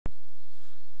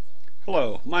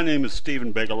Hello, my name is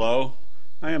Stephen Bigelow.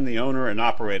 I am the owner and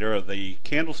operator of the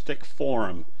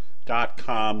candlestickforum.com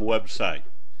website.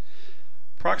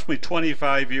 Approximately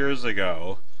 25 years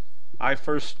ago, I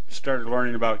first started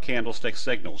learning about candlestick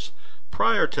signals.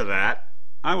 Prior to that,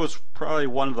 I was probably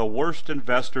one of the worst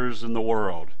investors in the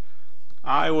world.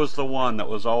 I was the one that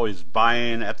was always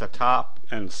buying at the top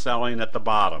and selling at the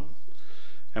bottom.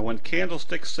 And when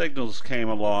candlestick signals came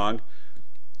along,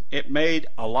 it made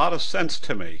a lot of sense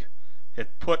to me.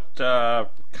 It put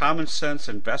common sense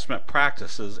investment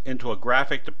practices into a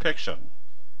graphic depiction.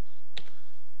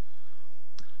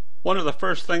 One of the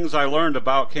first things I learned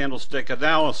about candlestick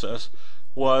analysis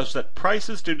was that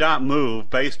prices do not move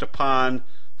based upon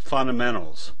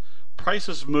fundamentals.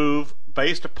 Prices move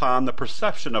based upon the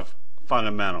perception of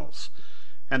fundamentals.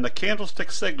 And the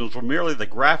candlestick signals were merely the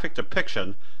graphic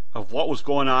depiction of what was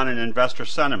going on in investor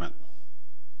sentiment.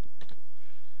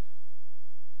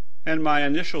 And my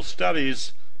initial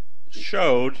studies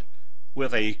showed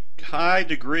with a high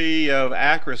degree of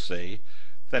accuracy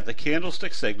that the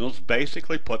candlestick signals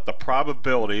basically put the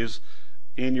probabilities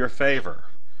in your favor.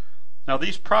 Now,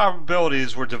 these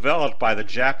probabilities were developed by the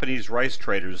Japanese rice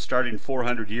traders starting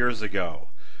 400 years ago.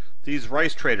 These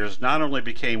rice traders not only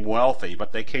became wealthy,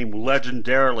 but they became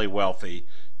legendarily wealthy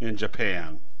in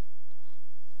Japan.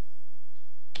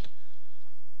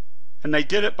 And they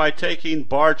did it by taking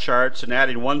bar charts and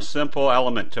adding one simple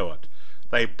element to it.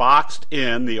 They boxed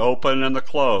in the open and the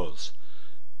close.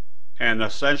 And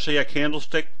essentially a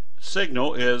candlestick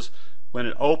signal is when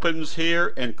it opens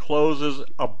here and closes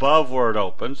above where it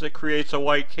opens, it creates a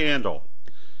white candle.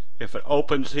 If it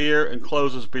opens here and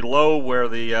closes below where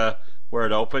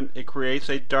it opened, it creates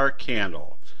a dark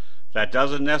candle. That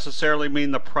doesn't necessarily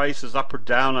mean the price is up or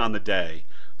down on the day.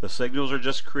 The signals are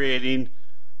just creating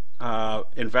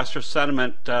investor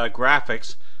sentiment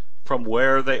graphics from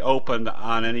where they opened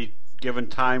on any given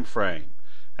time frame.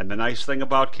 And the nice thing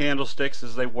about candlesticks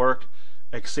is they work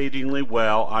exceedingly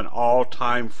well on all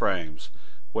time frames,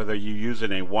 whether you use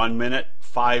a 1 minute,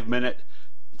 5 minute,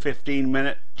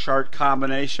 15-minute chart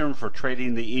combination for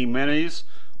trading the E-minis,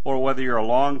 or whether you're a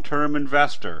long-term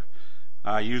investor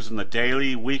using the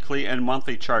daily, weekly, and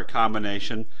monthly chart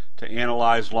combination to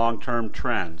analyze long-term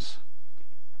trends.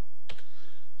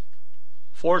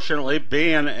 Fortunately,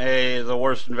 being the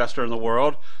worst investor in the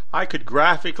world, I could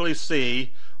graphically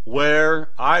see where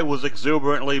I was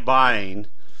exuberantly buying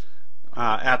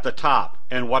at the top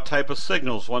and what type of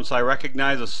signals. Once I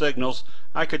recognized the signals,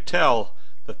 I could tell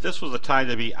that this was the time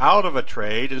to be out of a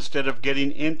trade instead of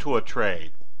getting into a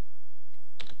trade.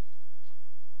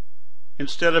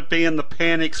 Instead of being the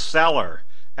panic seller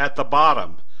at the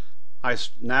bottom, I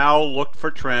now looked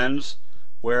for trends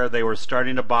where they were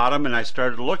starting to bottom, and I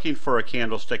started looking for a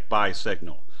candlestick buy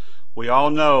signal. We all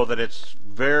know that it's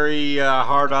very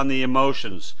hard on the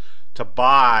emotions to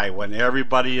buy when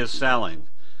everybody is selling,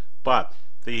 but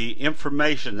the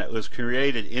information that was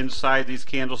created inside these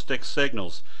candlestick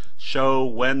signals show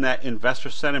when that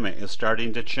investor sentiment is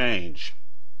starting to change.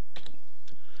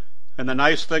 And the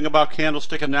nice thing about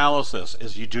candlestick analysis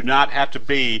is you do not have to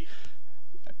be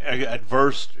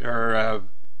adverse or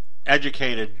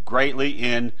educated greatly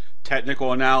in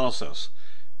technical analysis.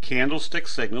 Candlestick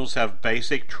signals have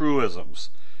basic truisms,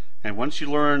 and once you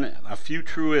learn a few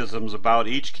truisms about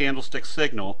each candlestick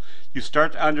signal, you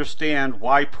start to understand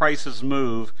why prices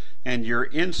move, and your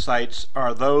insights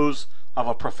are those of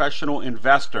a professional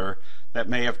investor that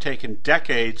may have taken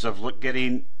decades of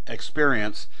getting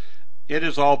experience. It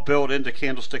is all built into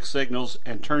candlestick signals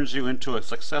and turns you into a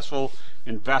successful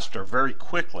investor very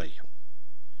quickly.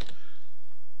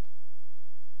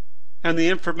 And the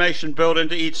information built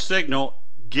into each signal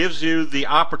gives you the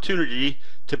opportunity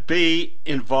to be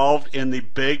involved in the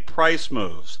big price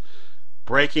moves.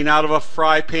 Breaking out of a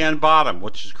fry pan bottom,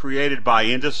 which is created by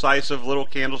indecisive little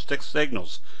candlestick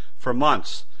signals for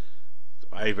months.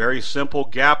 A very simple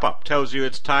gap up tells you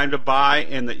it's time to buy,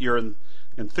 and that your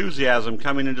enthusiasm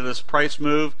coming into this price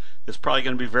move is probably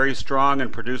going to be very strong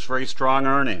and produce very strong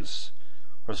earnings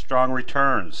or strong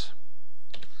returns.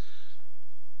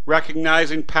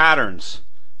 Recognizing patterns,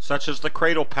 such as the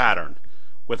cradle pattern,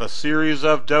 with a series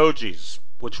of dojis,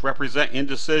 which represent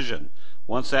indecision.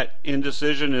 Once that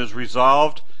indecision is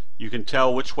resolved, you can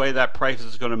tell which way that price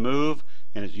is going to move,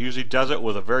 and it usually does it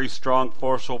with a very strong,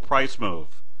 forceful price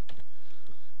move.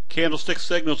 Candlestick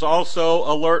signals also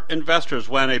alert investors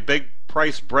when a big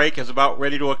price break is about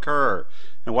ready to occur,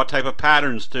 and what type of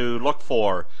patterns to look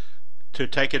for to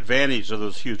take advantage of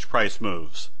those huge price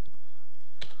moves.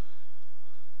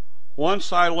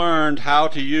 Once I learned how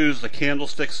to use the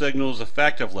candlestick signals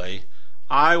effectively,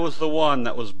 I was the one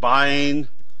that was buying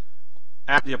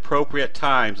at the appropriate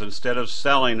times instead of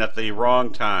selling at the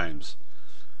wrong times.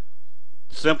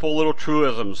 Simple little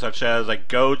truisms such as a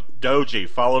doji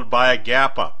followed by a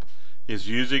gap up is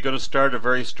usually going to start a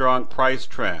very strong price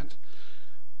trend.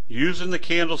 Using the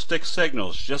candlestick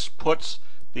signals just puts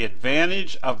the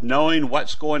advantage of knowing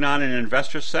what's going on in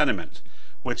investor sentiment,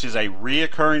 which is a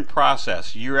reoccurring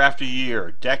process year after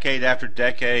year, decade after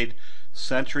decade,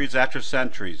 centuries after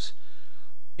centuries.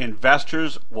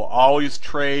 Investors will always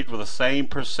trade with the same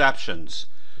perceptions.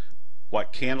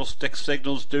 What candlestick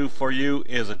signals do for you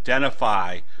is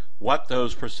identify what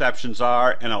those perceptions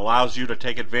are and allows you to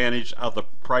take advantage of the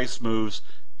price moves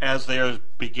as they are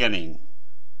beginning.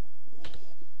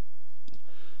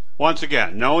 Once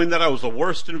again, knowing that I was the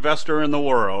worst investor in the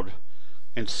world,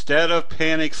 instead of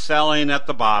panic selling at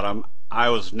the bottom, I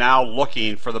was now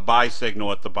looking for the buy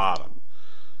signal at the bottom.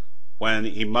 When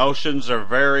emotions are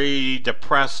very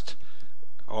depressed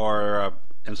or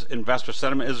investor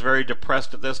sentiment is very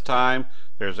depressed at this time,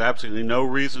 there's absolutely no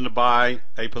reason to buy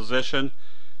a position.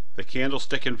 The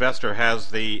candlestick investor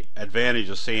has the advantage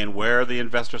of seeing where the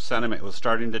investor sentiment was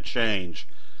starting to change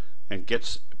and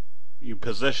gets you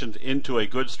positioned into a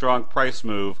good strong price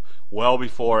move well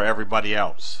before everybody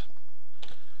else.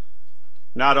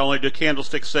 Not only do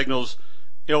candlestick signals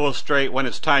illustrate when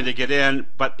it's time to get in,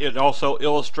 but it also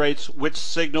illustrates which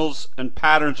signals and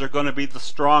patterns are going to be the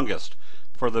strongest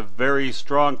for the very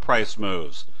strong price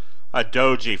moves. A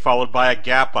doji followed by a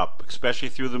gap up, especially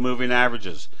through the moving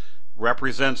averages,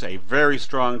 represents a very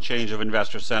strong change of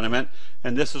investor sentiment,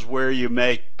 and this is where you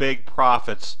make big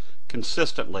profits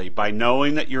consistently by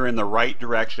knowing that you're in the right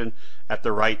direction at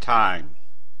the right time.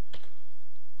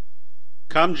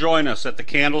 Come join us at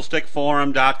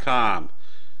thecandlestickforum.com.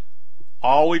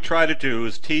 All we try to do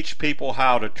is teach people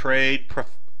how to trade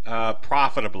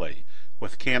profitably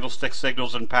with candlestick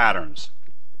signals and patterns.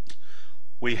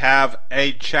 We have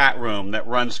a chat room that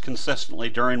runs consistently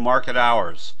during market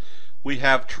hours. We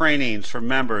have trainings for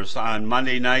members on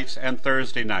Monday nights and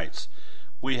Thursday nights.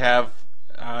 We have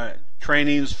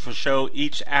trainings to show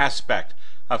each aspect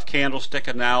of candlestick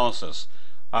analysis,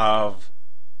 of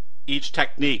each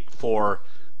technique for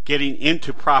getting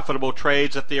into profitable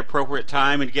trades at the appropriate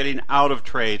time and getting out of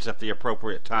trades at the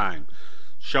appropriate time,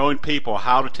 showing people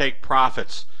how to take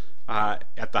profits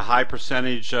at the high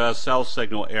percentage sell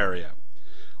signal area.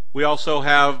 We also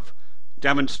have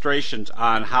demonstrations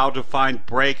on how to find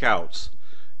breakouts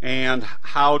and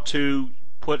how to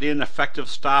put in effective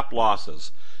stop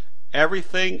losses.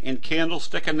 Everything in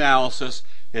candlestick analysis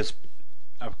is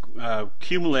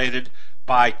accumulated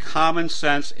by common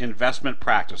sense investment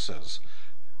practices.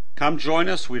 Come join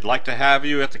us. We'd like to have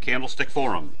you at the Candlestick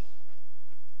Forum.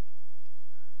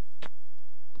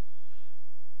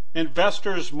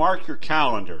 Investors, mark your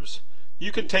calendars.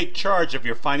 You can take charge of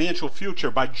your financial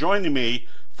future by joining me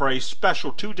for a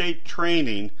special 2-day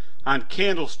training on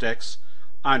candlesticks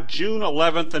on June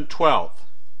 11th and 12th.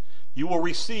 You will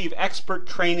receive expert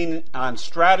training on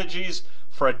strategies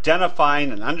for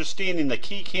identifying and understanding the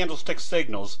key candlestick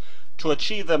signals to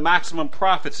achieve the maximum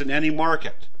profits in any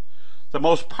market. The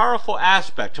most powerful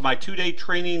aspect to my 2-day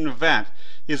training event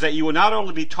is that you will not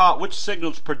only be taught which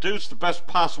signals produce the best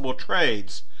possible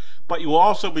trades, but you will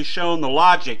also be shown the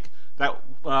logic that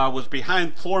was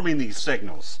behind forming these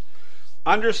signals.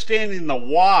 Understanding the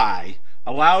why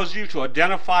allows you to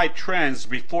identify trends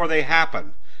before they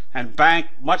happen and bank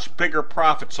much bigger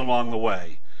profits along the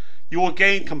way. You will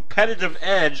gain competitive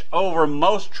edge over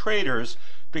most traders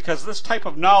because this type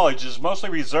of knowledge is mostly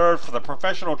reserved for the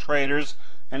professional traders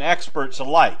and experts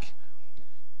alike.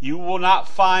 You will not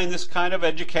find this kind of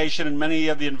education in many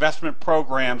of the investment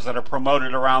programs that are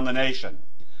promoted around the nation.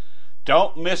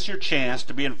 Don't miss your chance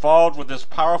to be involved with this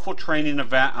powerful training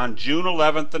event on June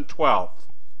 11th and 12th.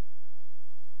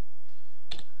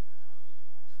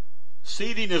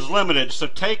 Seating is limited, so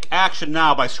take action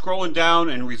now by scrolling down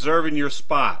and reserving your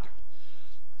spot.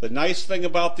 The nice thing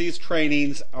about these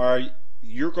trainings are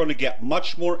you're going to get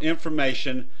much more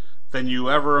information than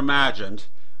you ever imagined,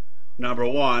 number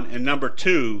one, and number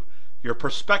two, your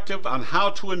perspective on how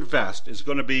to invest is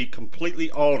going to be completely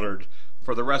altered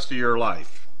for the rest of your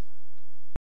life.